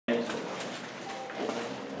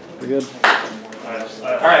We're good.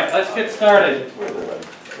 All right, let's get started.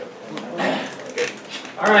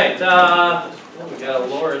 All right, we got a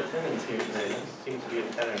lower attendance here today. Seems to be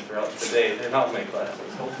attendance throughout the day in all my classes.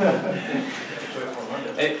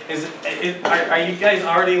 Are you guys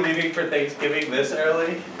already leaving for Thanksgiving this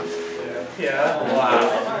early? Yeah.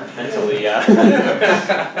 Wow. Mentally, yeah.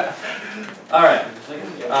 All right.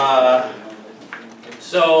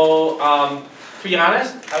 To be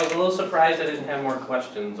honest, I was a little surprised I didn't have more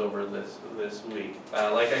questions over this week.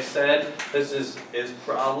 Like I said, this is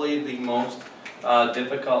probably the most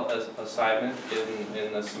difficult assignment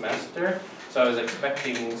in the semester. So I was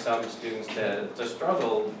expecting some students to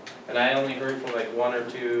struggle, and I only heard from like one or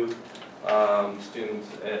two students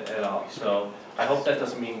at all. So I hope that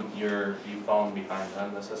doesn't mean you've fallen behind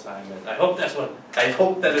on this assignment. I hope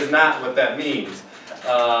that is not what that means,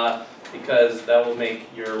 because that will make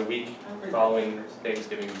your week following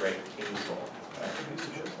Thanksgiving break painful.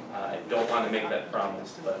 I don't want to make that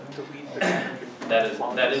promise, but that is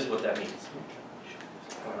what that means.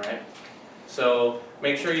 All right. So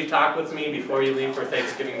make sure you talk with me before you leave for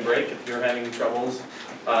Thanksgiving break if you're having troubles,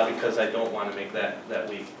 because I don't want to make that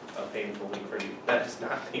week a painful week for you. That's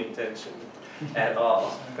not the intention at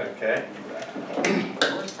all. Okay.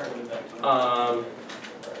 All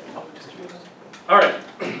right.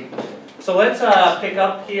 So let's pick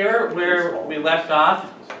up here where we left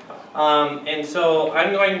off. And so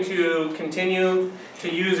I'm going to continue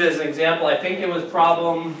to use as an example, I think it was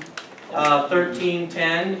problem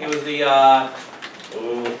 1310. It was the, I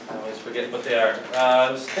always forget what they are.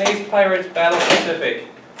 Space Pirates Battle Pacific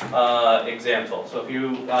example. So if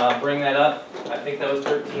you bring that up, I think that was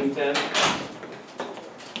 1310.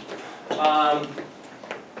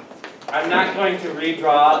 I'm not going to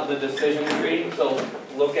redraw the decision tree, so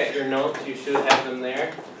look at your notes. You should have them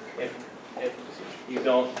there if you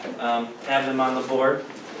don't have them on the board.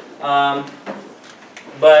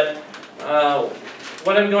 But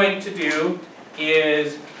what I'm going to do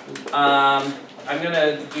is I'm going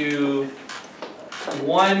to do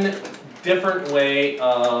one different way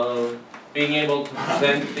of being able to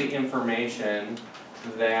present the information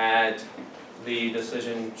that the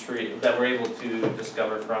decision tree, that we're able to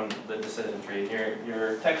discover from the decision tree.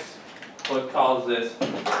 Your textbook calls this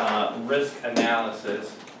risk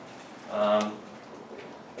analysis.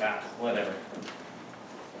 Whatever.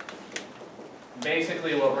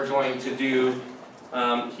 Basically what we're going to do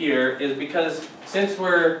here is, because since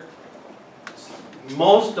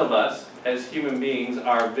most of us as human beings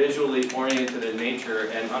are visually oriented in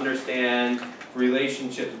nature and understand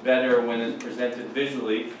relationships better when it's presented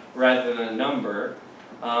visually rather than a number,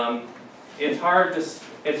 it's hard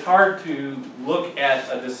to look at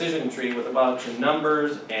a decision tree with a bunch of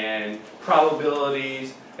numbers and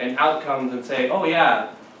probabilities and outcomes and say, oh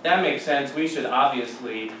yeah, that makes sense, we should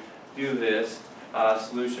obviously do this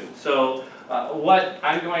solution. So what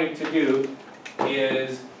I'm going to do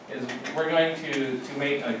is we're going to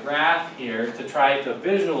make a graph here to try to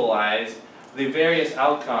visualize the various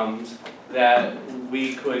outcomes that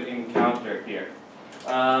we could encounter here.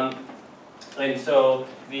 And so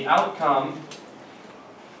the outcome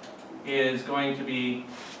is going to be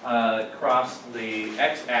across the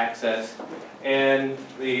x-axis, and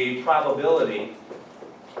the probability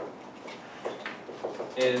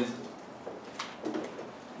is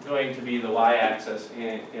going to be the y-axis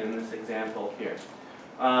in this example here.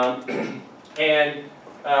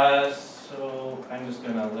 So I'm just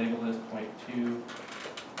going to label this 0.2,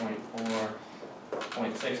 0.4,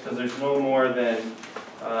 0.6, because there's no more than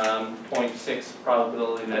 0.6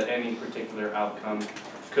 probability that any particular outcome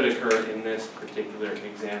could occur in this particular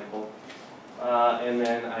example. And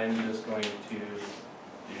then I'm just going to do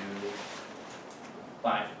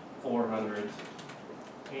 400s,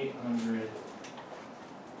 800,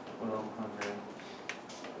 1200,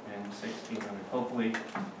 and 1600. Hopefully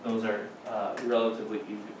those are relatively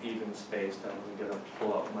even spaced. I'm going to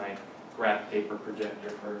pull out my graph paper projector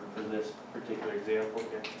for this particular example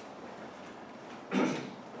here.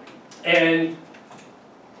 And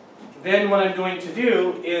then what I'm going to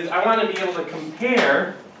do is I want to be able to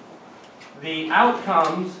compare the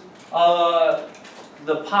outcomes,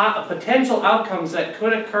 potential outcomes that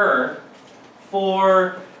could occur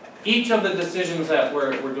for each of the decisions that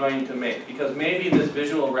we're going to make, because maybe this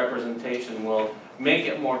visual representation will make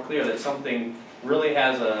it more clear that something really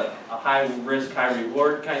has a high risk, high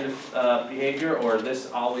reward kind of behavior, or this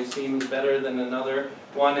always seems better than another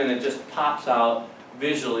one, and it just pops out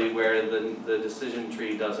visually where the decision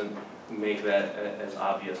tree doesn't make that as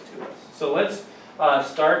obvious to us. So let's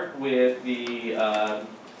start with the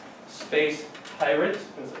Space Pirates.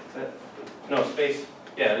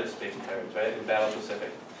 Yeah, it is Space Pirates, right? In Battle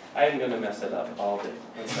Pacific. I'm gonna mess it up all day.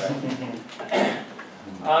 That's all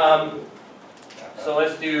right. So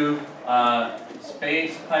let's do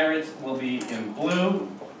Space Pirates will be in blue,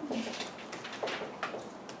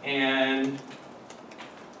 and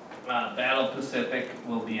Battle Pacific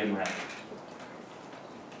will be in red.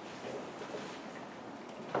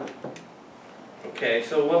 Okay,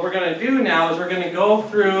 so what we're going to do now is we're going to go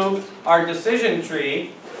through our decision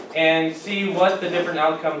tree and see what the different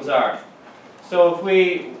outcomes are. So if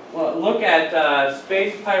we look at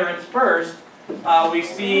Space Pirates first, we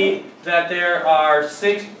see that there are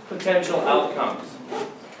 6 potential outcomes.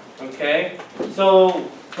 Okay, so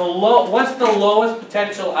what's the lowest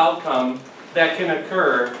potential outcome that can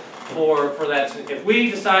occur for that? If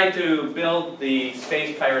we decide to build the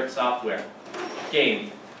Space Pirate software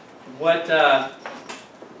game, what's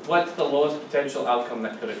the lowest potential outcome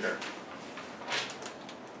that could occur?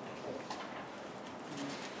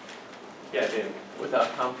 Yeah, David.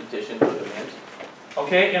 Without competition for demand.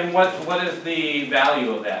 Okay, and what is the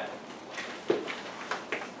value of that?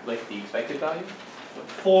 Like the expected value?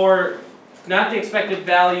 For, not the expected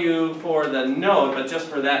value for the node, but just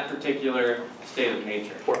for that particular state of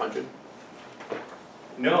nature. 400.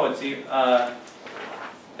 No, it's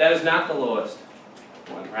that is not the lowest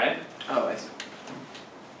one, right? Oh, I see.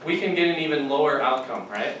 We can get an even lower outcome,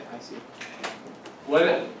 right? I see. What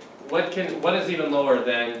is even lower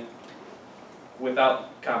than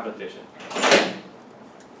without competition?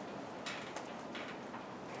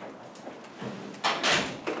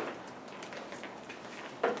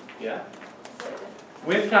 Yeah.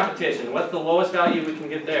 With competition, what's the lowest value we can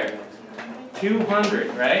get there?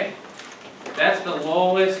 200, right? That's the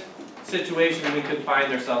lowest situation we could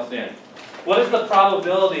find ourselves in. What is the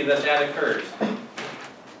probability that that occurs?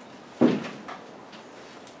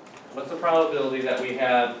 What's the probability that we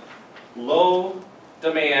have low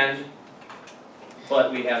demand,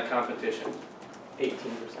 but we have competition? 18%.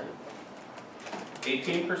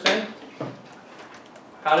 18%?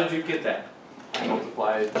 How did you get that? I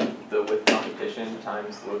multiplied the with competition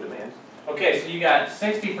times low demand. Okay, so you got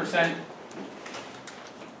 60%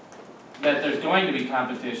 that there's going to be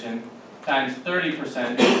competition times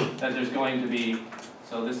 30% that there's going to be,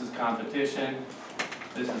 so this is competition,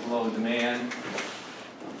 this is low demand.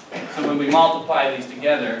 So when we multiply these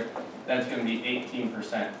together, that's going to be 18%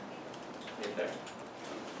 right there.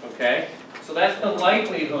 Okay? So that's the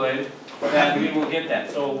likelihood that we will get that.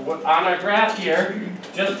 So on our graph here,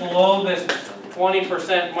 just below this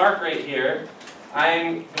 20% mark right here,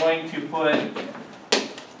 I'm going to put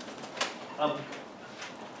a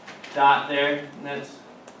dot there, and that's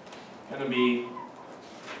going to be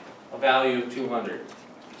a value of 200.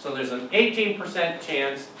 So there's an 18%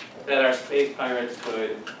 chance that our Space Pirates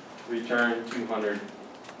could return $200,000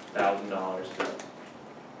 to us.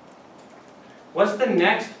 What's the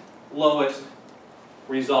next lowest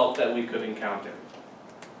result that we could encounter?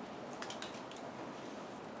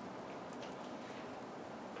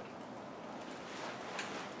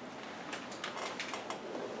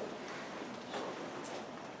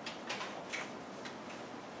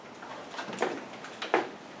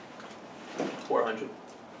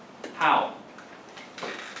 How?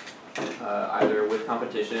 Either with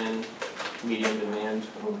competition, medium demand,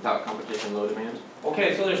 or without competition, low demand.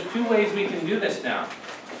 Okay, so there's 2 ways we can do this now.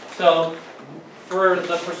 So for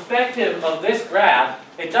the perspective of this graph,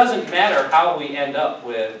 it doesn't matter how we end up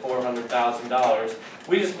with $400,000.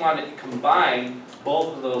 We just want to combine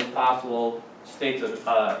both of those possible states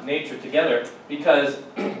of nature together, because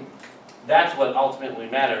that's what ultimately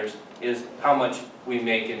matters, is how much we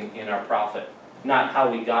make in our profit, not how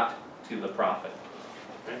we got to the profit.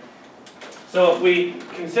 Okay? So if we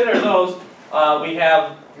consider those, we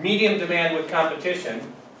have medium demand with competition.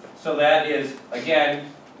 So that is,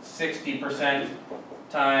 again, 60%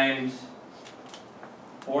 times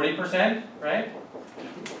 40%, right?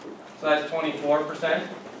 So that's 24%.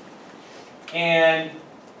 And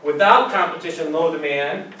without competition, low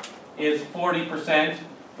demand is 40%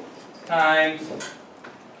 times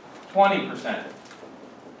 20%,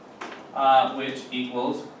 which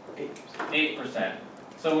equals 8%.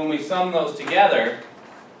 So when we sum those together,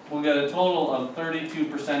 we'll get a total of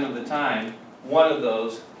 32% of the time, one of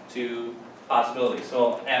those 2 possibilities.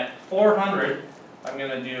 So at 400, I'm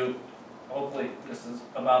going to do, hopefully this is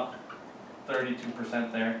about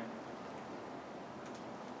 32% there.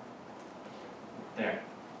 There.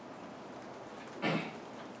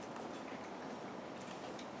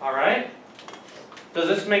 All right? Does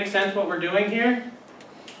this make sense what we're doing here?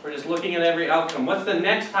 We're just looking at every outcome. What's the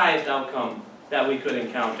next highest outcome that we could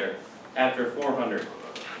encounter after 400?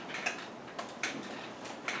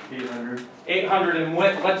 800. 800, and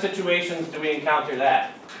what situations do we encounter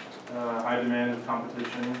that? High demand with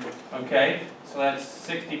competition. Okay, so that's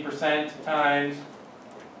 60% times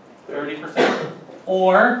 30%,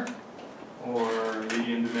 or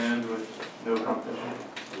medium demand with no competition.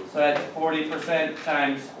 so that's 40%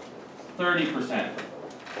 times 30%.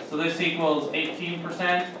 So this equals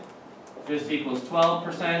 18%, this equals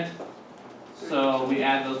 12%. So we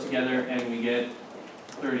add those together and we get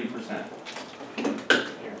 30%. Here,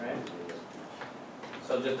 right?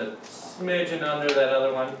 So just a smidgen under that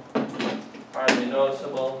other one, hardly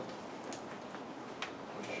noticeable.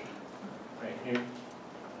 Right here.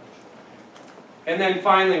 And then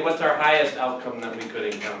finally, what's our highest outcome that we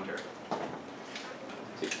could encounter?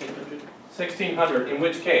 1600 1600, in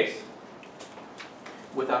which case?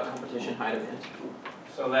 without competition, high demand.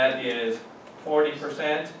 So that is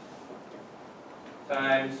 40%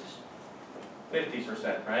 times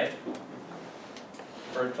 50%, right?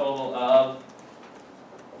 For a total of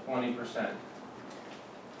 20%.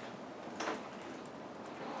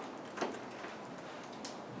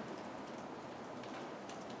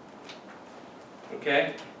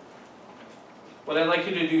 Okay? What I'd like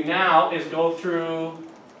you to do now is go through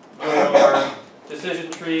your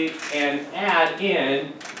decision tree and add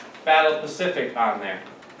in Battle Pacific on there.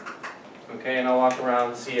 Okay, and I'll walk around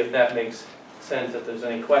and see if that makes sense, if there's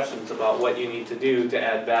any questions about what you need to do to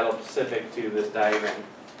add Battle Pacific to this diagram.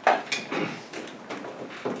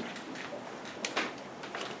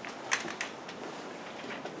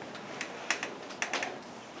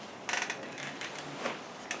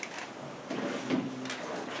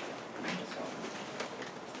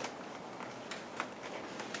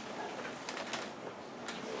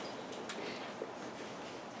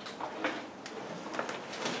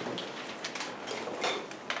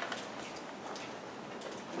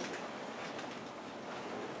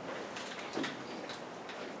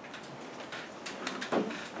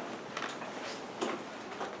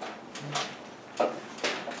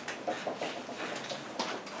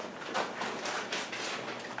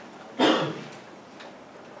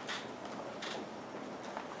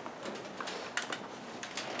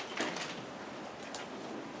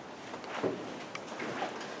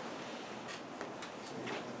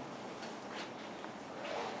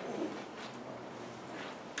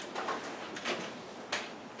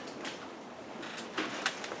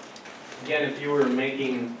 Again, if you were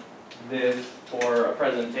making this for a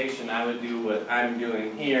presentation, I would do what I'm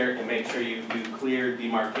doing here and make sure you do clear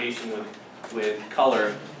demarcation with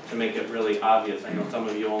color to make it really obvious. I know some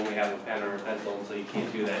of you only have a pen or a pencil, so you can't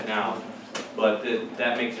do that now, but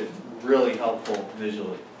that makes it really helpful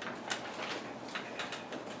visually.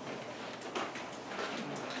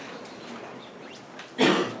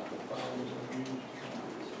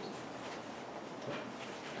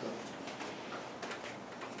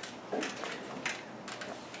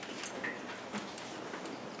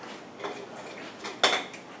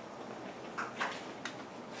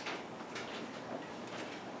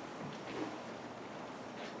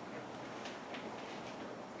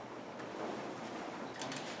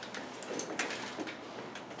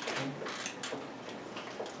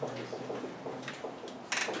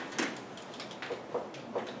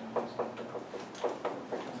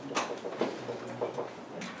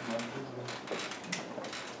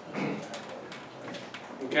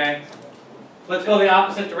 Okay, let's go the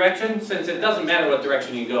opposite direction, since it doesn't matter what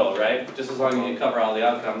direction you go, right? Just as long as you cover all the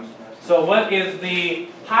outcomes. So what is the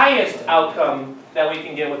highest outcome that we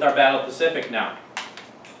can get with our Battle Pacific now?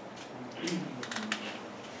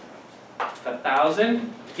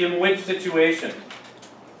 1,000? In which situation?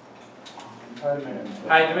 High demand.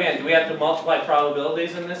 High demand. Do we have to multiply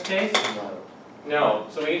probabilities in this case? No.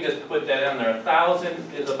 So we can just put that in there.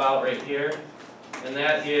 1,000 is about right here, and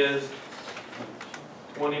that is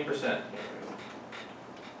 20%.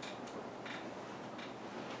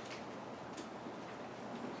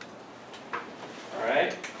 All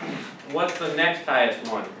right. What's the next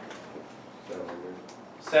highest one?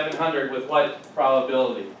 700 with what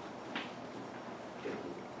probability?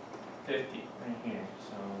 50. Right here.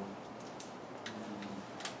 So.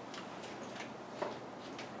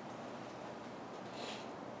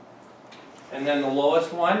 And then the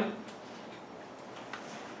lowest one?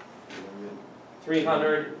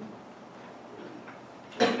 300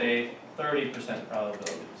 with a 30%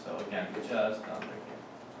 probability. So again, just down right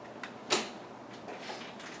here.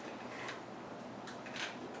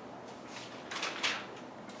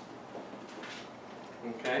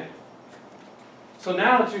 Okay. So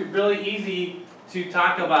now it's really easy to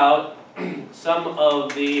talk about some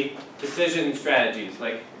of the decision strategies.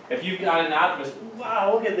 Like if you've got an optimist,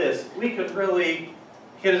 wow, look at this. We could really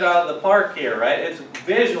hit it out of the park here, right? It's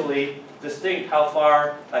visually distinct how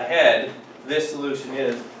far ahead this solution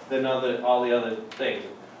is than all the other things.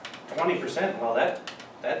 20%, well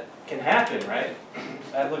that can happen, right?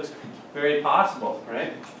 That looks very possible,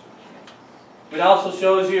 right? It also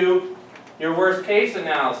shows you your worst case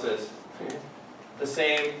analysis. The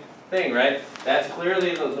same thing, right? That's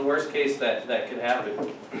clearly the worst case that could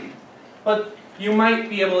happen. But you might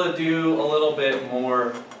be able to do a little bit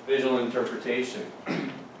more visual interpretation.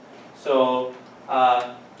 So,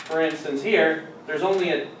 for instance here, there's only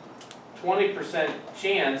a 20%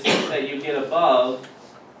 chance that you get above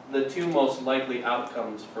the two most likely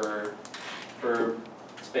outcomes for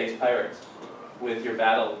space pirates with your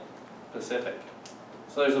battle Pacific.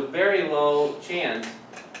 So there's a very low chance,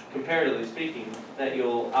 comparatively speaking, that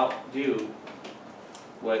you'll outdo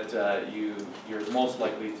what you're most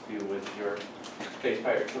likely to do with your space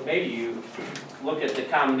pirate. So maybe you look at the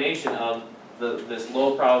combination of this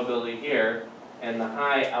low probability here and the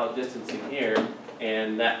high outdistancing here,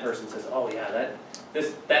 and that person says, oh yeah,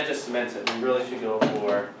 that just cements it. We really should go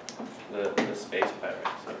for the space pirate.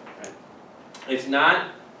 So, right? It's not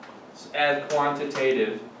as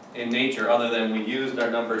quantitative in nature, other than we used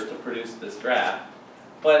our numbers to produce this graph,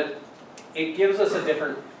 but it gives us a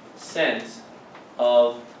different sense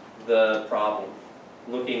of the problem,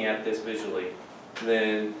 looking at this visually,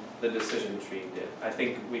 than the decision tree did. I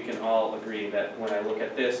think we can all agree that when I look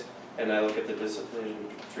at this and I look at the decision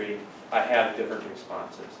tree, I have different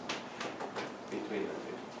responses between the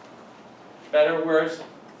two. Better or worse?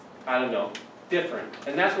 I don't know. Different.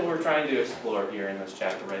 And that's what we're trying to explore here in this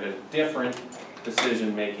chapter, right? A different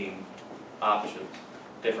decision-making options,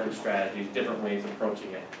 different strategies, different ways of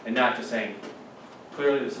approaching it, and not just saying,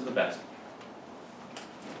 clearly this is the best.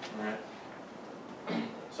 All right?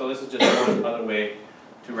 So this is just one other way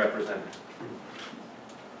to represent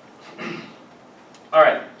it. All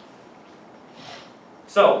right.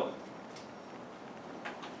 So,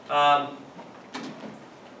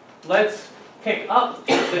 let's pick up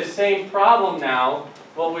this same problem now,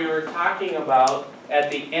 what we were talking about at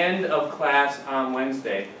the end of class on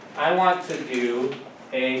Wednesday. I want to do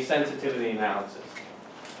a sensitivity analysis.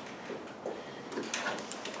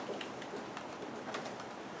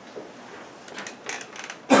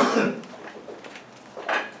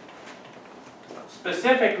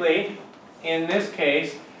 Specifically, in this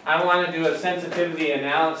case, I want to do a sensitivity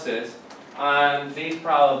analysis on these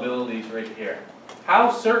probabilities right here. How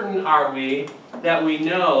certain are we that we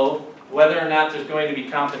know whether or not there's going to be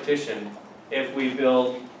competition if we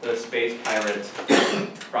build the Space Pirates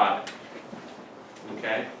product?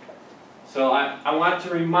 Okay? So I want to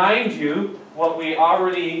remind you what we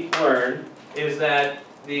already learned is that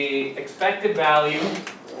the expected value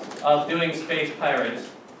of doing Space Pirates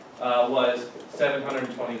was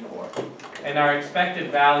 724. And our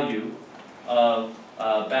expected value of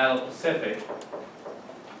Battle Pacific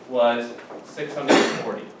was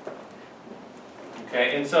 640.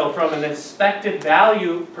 Okay, and so from an expected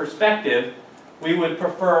value perspective, we would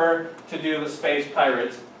prefer to do the Space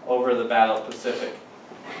Pirates over the Battle Pacific.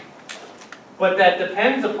 But that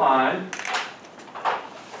depends upon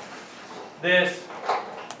this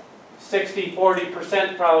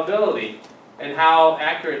 60-40% probability and how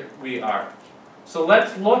accurate we are. So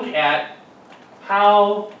let's look at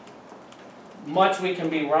how much we can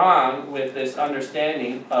be wrong with this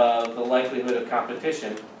understanding of the likelihood of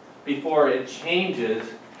competition before it changes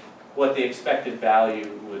what the expected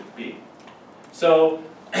value would be. So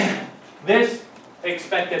this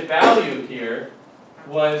expected value here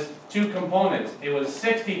was two components. It was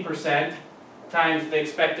 60% times the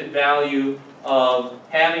expected value of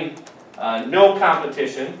having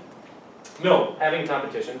having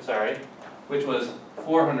competition, sorry, which was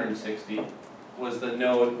 460, was the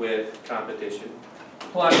node with competition,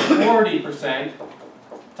 plus 40%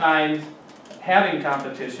 times having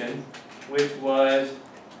competition, which was,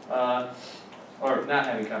 or not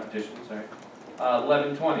having competition, sorry,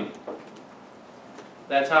 1120.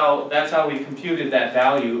 That's how we computed that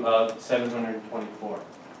value of 724.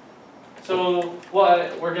 So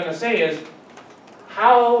what we're going to say is,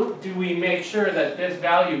 how do we make sure that this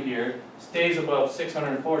value here stays above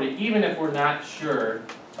 640, even if we're not sure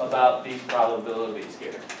about these probabilities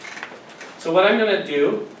here? So what I'm going to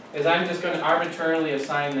do is I'm just going to arbitrarily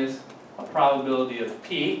assign this a probability of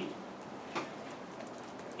P.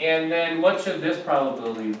 And then what should this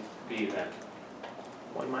probability be then?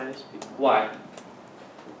 1 minus P. Why?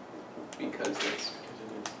 Because it's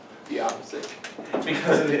the opposite.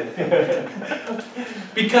 Because it is.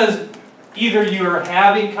 Because either you're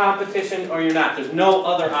having competition or you're not. There's no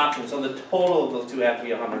other option. So the total of those two have to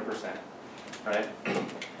be 100%. Right?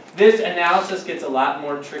 This analysis gets a lot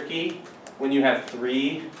more tricky when you have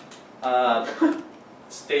three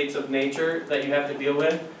states of nature that you have to deal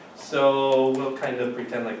with. So we'll kind of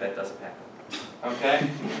pretend like that doesn't happen, okay?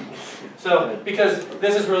 So, because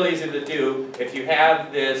this is really easy to do, if you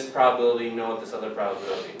have this probability, you know this other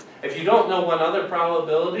probability. If you don't know one other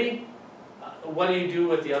probability, what do you do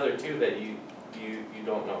with the other two that you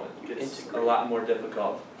don't know? It's a lot more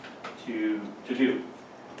difficult to do.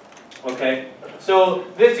 Okay, so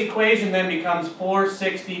this equation then becomes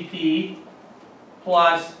 460p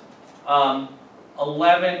plus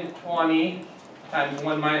 1120 times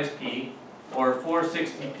 1 minus p, or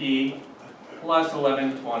 460p plus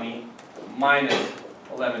 1120 minus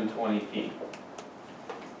 1120p.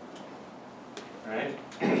 Alright?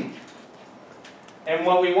 And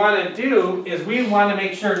what we want to do is we want to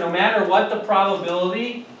make sure no matter what the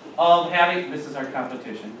probability of having, this is our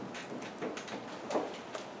competition,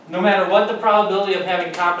 no matter what the probability of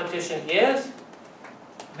having competition is,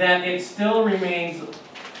 that it still remains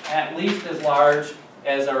at least as large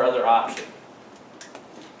as our other option.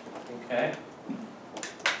 Okay?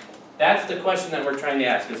 That's the question that we're trying to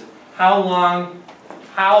ask, is how low,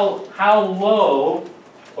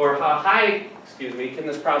 or how high, excuse me, can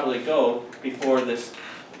this probability go before this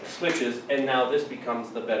switches, and now this becomes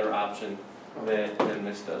the better option than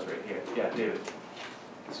this does right here. Yeah, David?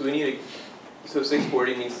 So we need so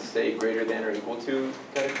 640 needs to stay greater than or equal to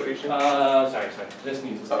that equation? Sorry, this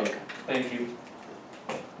needs to stay. Okay. Thank you.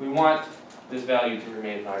 We want this value to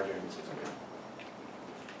remain larger than 600.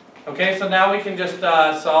 Okay, so now we can just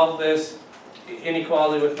solve this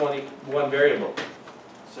inequality with one variable.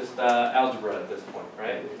 It's just algebra at this point,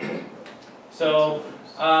 right? So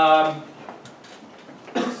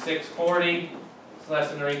 640 is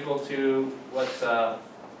less than or equal to what's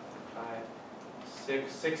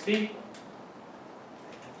 660?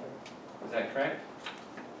 Is that correct?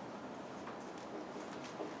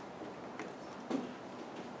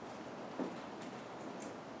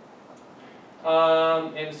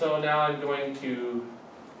 And so now I'm going to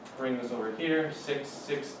bring this over here,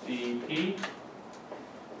 660p,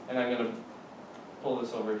 and I'm going to pull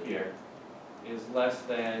this over here, is less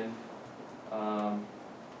than,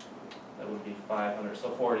 that would be 500,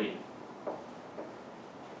 so 40.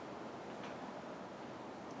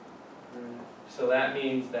 So that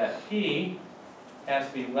means that p has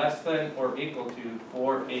to be less than or equal to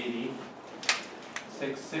 480,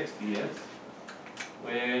 660 is,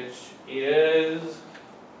 which is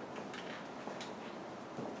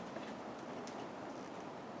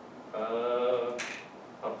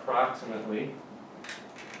approximately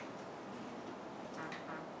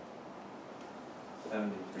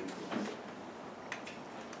 73%.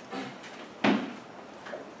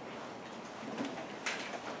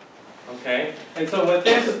 Okay, and so what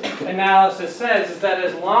this analysis says is that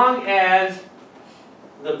as long as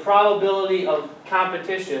the probability of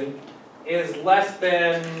competition is less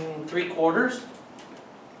than 3/4,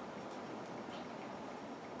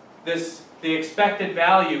 the expected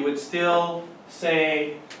value would still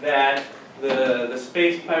say that the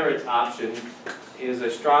Space Pirates option is a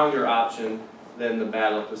stronger option than the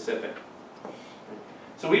Battle Pacific.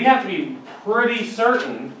 So we have to be pretty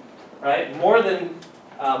certain, right? More than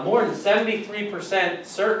 73%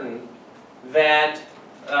 certain that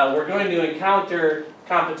we're going to encounter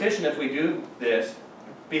competition if we do this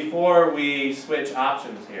before we switch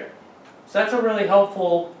options here. So that's a really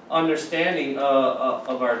helpful understanding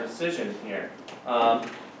of our decision here.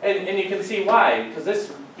 And you can see why,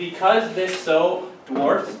 because this so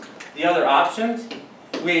dwarfs the other options,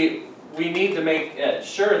 we need to make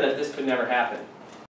sure that this could never happen.